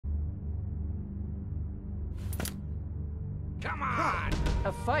Come on!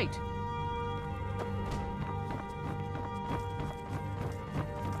 A fight.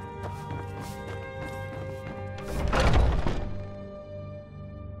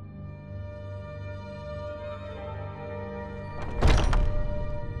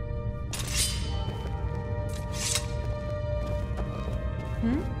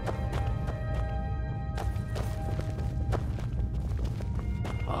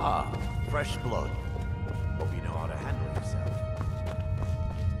 Ah, fresh blood. Hope you know how to handle yourself.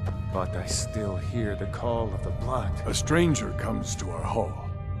 But I still hear the call of the blood. A stranger comes to our hall.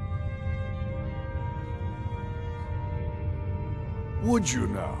 Would you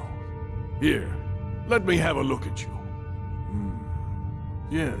now? Here, let me have a look at you.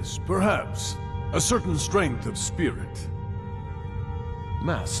 Yes, perhaps. A certain strength of spirit.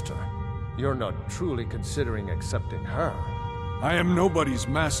 Master, you're not truly considering accepting her. I am nobody's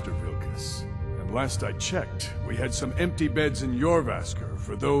master, Vilkas. And last I checked, we had some empty beds in Jorrvaskr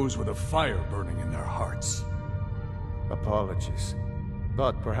for those with a fire burning in their hearts. Apologies.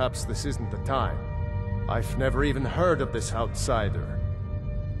 But perhaps this isn't the time. I've never even heard of this outsider.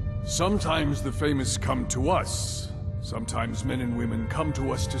 Sometimes the famous come to us. Sometimes men and women come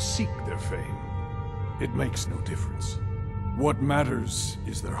to us to seek their fame. It makes no difference. What matters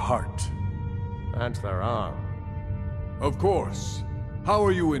is their heart. And their arm. Of course. How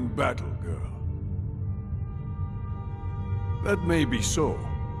are you in battle, girl? That may be so.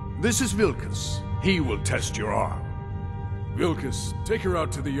 This is Vilkas. He will test your arm. Vilkas, take her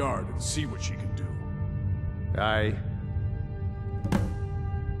out to the yard and see what she can do. Aye.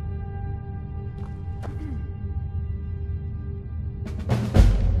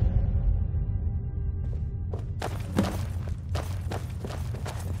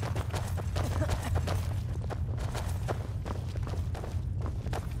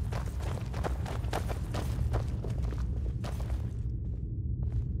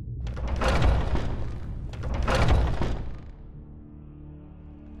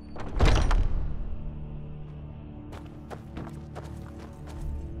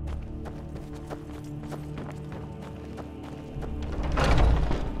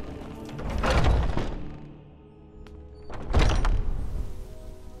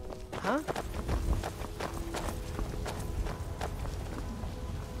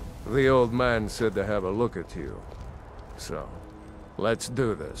 The old man said to have a look at you. So, let's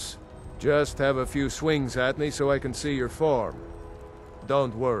do this. Just have a few swings at me so I can see your form.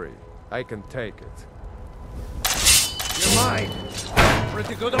 Don't worry, I can take it. You're mine!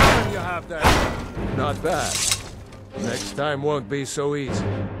 Pretty good arm you have there. Not bad. Next time won't be so easy.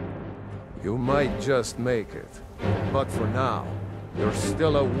 You might just make it. But for now, you're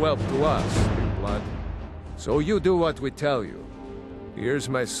still a whelp to us, Big Blood. So you do what we tell you. Here's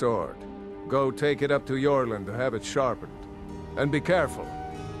my sword. Go take it up to Jorland to have it sharpened. And be careful.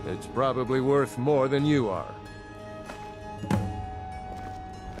 It's probably worth more than you are.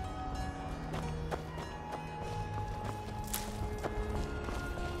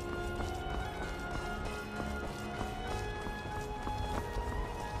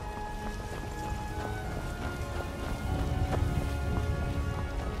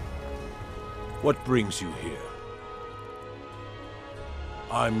 What brings you here?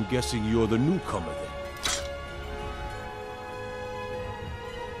 I'm guessing you're the newcomer then.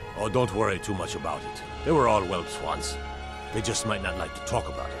 Oh, don't worry too much about it. They were all whelps once. They just might not like to talk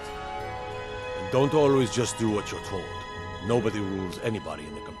about it. And don't always just do what you're told. Nobody rules anybody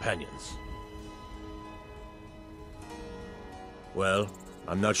in the Companions. Well,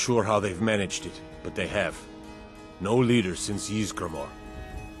 I'm not sure how they've managed it, but they have. No leader since Ysgramor.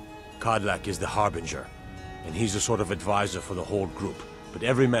 Kodlak is the Harbinger, and he's a sort of advisor for the whole group. But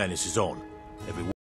every man is his own. Every